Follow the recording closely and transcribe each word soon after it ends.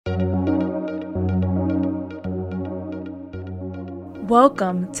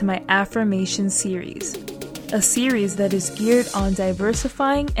Welcome to my affirmation series, a series that is geared on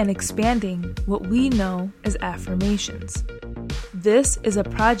diversifying and expanding what we know as affirmations. This is a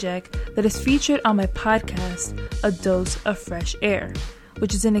project that is featured on my podcast, A Dose of Fresh Air,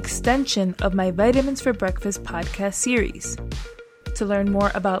 which is an extension of my Vitamins for Breakfast podcast series. To learn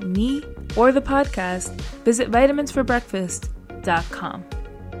more about me or the podcast, visit vitaminsforbreakfast.com.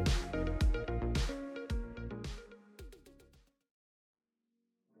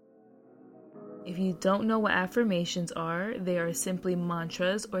 If you don't know what affirmations are, they are simply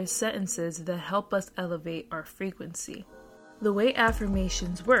mantras or sentences that help us elevate our frequency. The way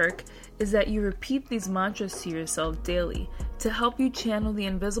affirmations work is that you repeat these mantras to yourself daily to help you channel the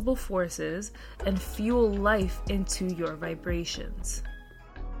invisible forces and fuel life into your vibrations.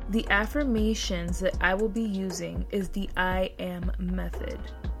 The affirmations that I will be using is the I Am method.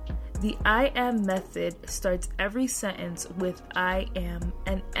 The I Am method starts every sentence with I am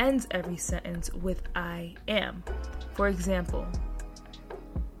and ends every sentence with I am. For example,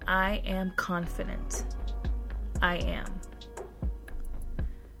 I am confident. I am.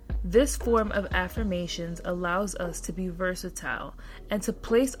 This form of affirmations allows us to be versatile and to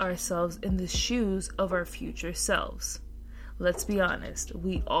place ourselves in the shoes of our future selves. Let's be honest,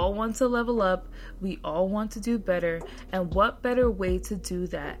 we all want to level up, we all want to do better, and what better way to do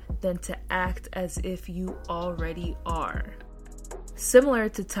that than to act as if you already are? Similar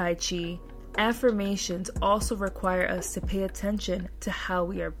to Tai Chi, affirmations also require us to pay attention to how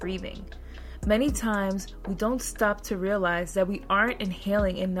we are breathing. Many times, we don't stop to realize that we aren't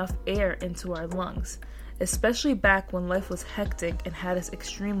inhaling enough air into our lungs, especially back when life was hectic and had us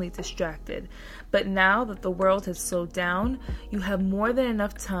extremely distracted. But now that the world has slowed down, you have more than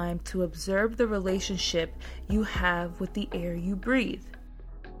enough time to observe the relationship you have with the air you breathe.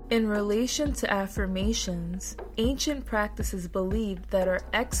 In relation to affirmations, ancient practices believed that our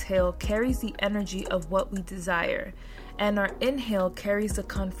exhale carries the energy of what we desire, and our inhale carries the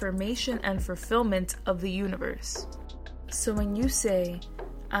confirmation and fulfillment of the universe. So when you say,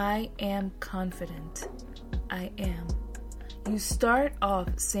 I am confident, I am, you start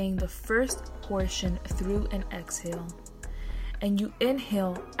off saying the first portion through an exhale, and you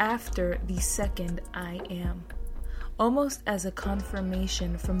inhale after the second I am, almost as a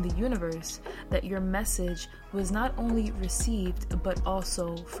confirmation from the universe that your message was not only received but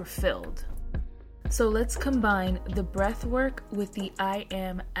also fulfilled. So let's combine the breath work with the I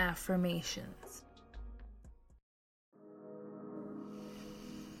am affirmations.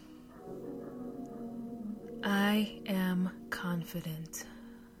 I am confident.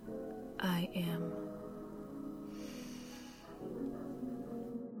 I am.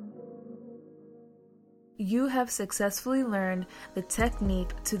 You have successfully learned the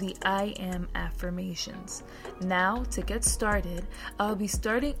technique to the I am affirmations. Now, to get started, I'll be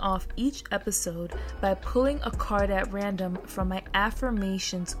starting off each episode by pulling a card at random from my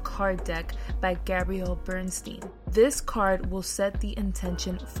affirmations card deck by Gabrielle Bernstein. This card will set the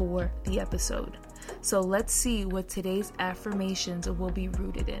intention for the episode. So let's see what today's affirmations will be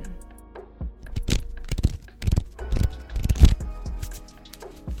rooted in.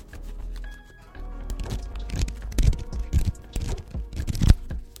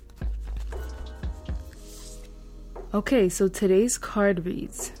 Okay, so today's card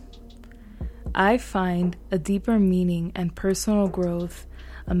reads, I find a deeper meaning and personal growth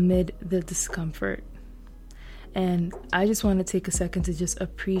amid the discomfort. And I just want to take a second to just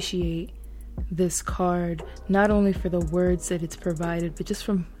appreciate this card, not only for the words that it's provided, but just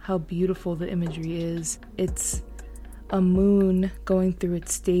from how beautiful the imagery is. It's a moon going through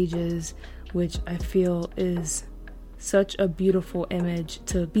its stages, which I feel is such a beautiful image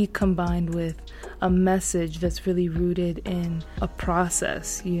to be combined with a message that's really rooted in a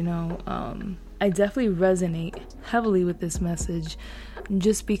process, I definitely resonate heavily with this message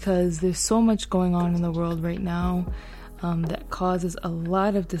just because there's so much going on in the world right now that causes a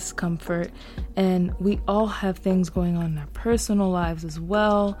lot of discomfort, and we all have things going on in our personal lives as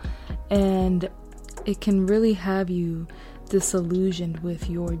well, and it can really have you disillusioned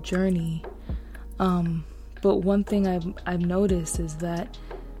with your journey. But one thing I've noticed is that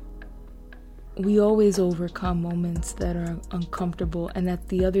we always overcome moments that are uncomfortable, and at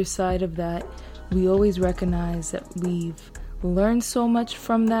the other side of that, we always recognize that we've learned so much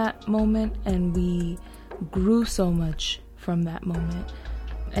from that moment and we grew so much from that moment.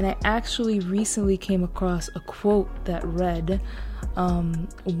 And I actually recently came across a quote that read,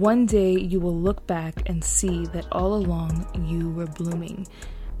 one day you will look back and see that all along you were blooming.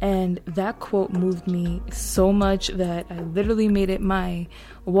 And that quote moved me so much that I literally made it my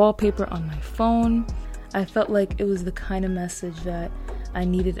wallpaper on my phone. I felt like it was the kind of message that I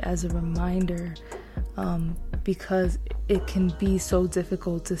needed as a reminder, because it can be so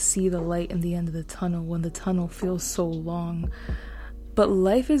difficult to see the light in the end of the tunnel when the tunnel feels so long. But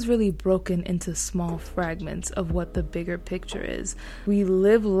life is really broken into small fragments of what the bigger picture is. We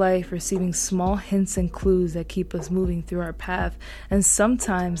live life receiving small hints and clues that keep us moving through our path, and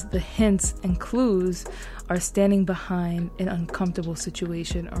sometimes the hints and clues are standing behind an uncomfortable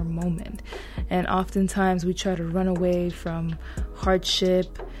situation or moment. And oftentimes we try to run away from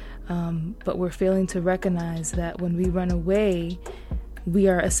hardship, but we're failing to recognize that when we run away, we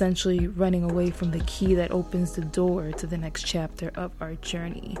are essentially running away from the key that opens the door to the next chapter of our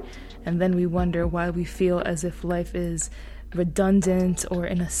journey. And then we wonder why we feel as if life is redundant or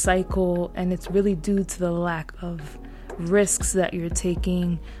in a cycle, and it's really due to the lack of risks that you're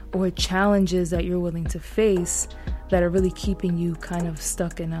taking or challenges that you're willing to face that are really keeping you kind of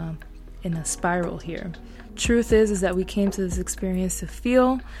stuck in a spiral here. Truth is that we came to this experience to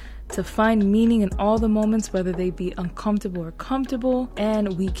feel, to find meaning in all the moments, whether they be uncomfortable or comfortable,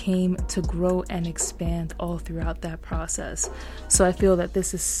 and we came to grow and expand all throughout that process. So I feel that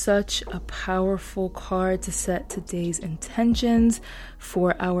this is such a powerful card to set today's intentions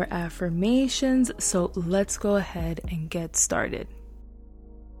for our affirmations. So let's go ahead and get started.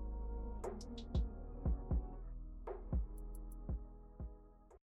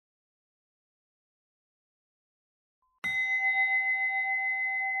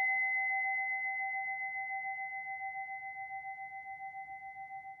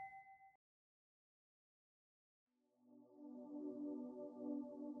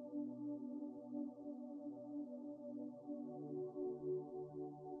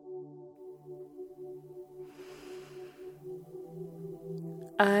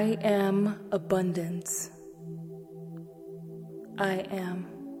 I am abundance. I am.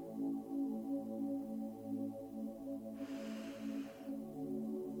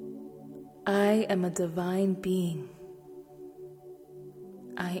 I am a divine being.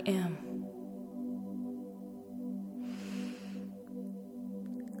 I am.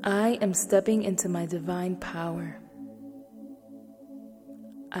 I am stepping into my divine power.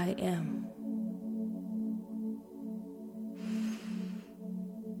 I am.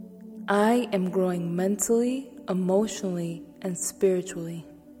 I am growing mentally, emotionally, and spiritually.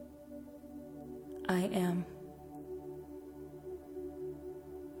 I am.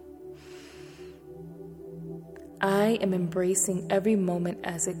 I am embracing every moment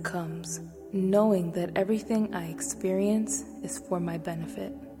as it comes, knowing that everything I experience is for my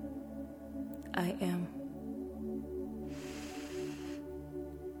benefit. I am.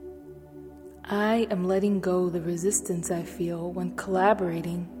 I am letting go the resistance I feel when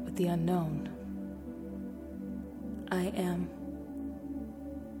collaborating with the unknown. I am.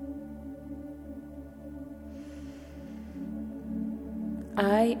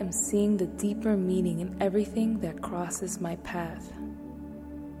 I am seeing the deeper meaning in everything that crosses my path.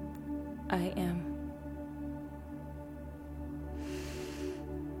 I am.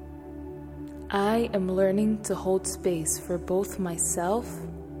 I am learning to hold space for both myself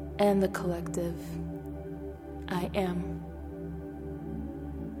and the collective. I am.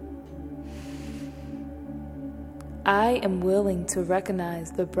 I am willing to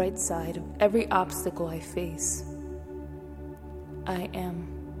recognize the bright side of every obstacle I face. I am.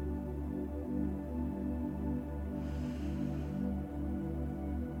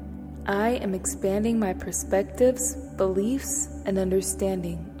 I am expanding my perspectives, beliefs, and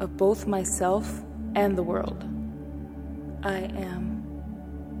understanding of both myself and the world. I am.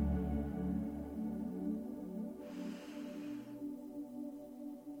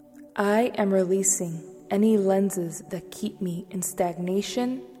 I am releasing any lenses that keep me in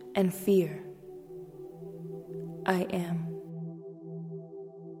stagnation and fear. I am.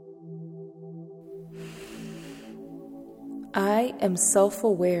 I am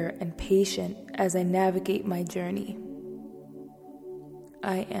self-aware and patient as I navigate my journey.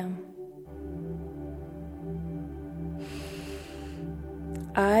 I am.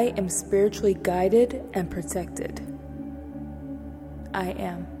 I am spiritually guided and protected. I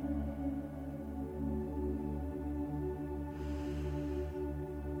am.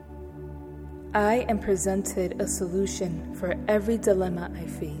 I am presented a solution for every dilemma I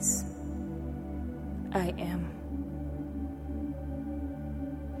face. I am.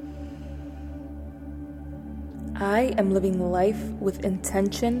 I am living life with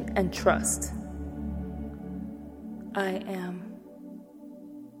intention and trust. I am.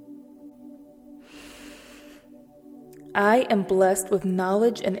 I am blessed with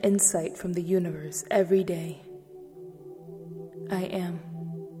knowledge and insight from the universe every day. I am.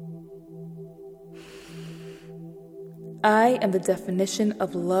 I am the definition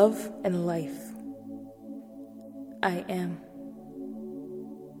of love and life. I am.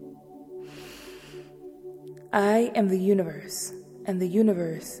 I am the universe, and the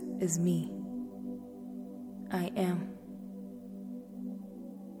universe is me. I am.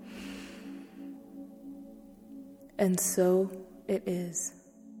 And so it is.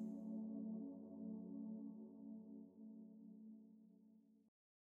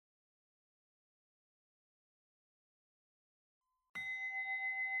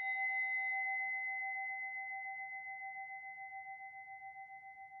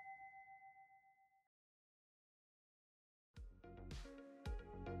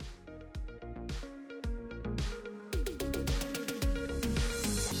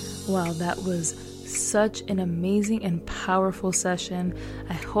 Wow, that was such an amazing and powerful session.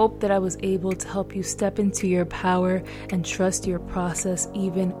 I hope that I was able to help you step into your power and trust your process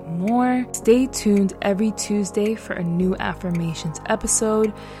even more. Stay tuned every Tuesday for a new affirmations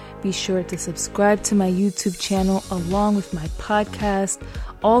episode. Be sure to subscribe to my YouTube channel along with my podcast.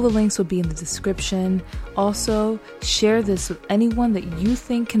 All the links will be in the description. Also, share this with anyone that you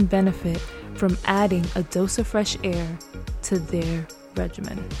think can benefit from adding a dose of fresh air to their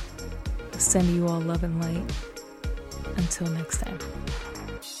regimen. Send you all love and light. Until next time.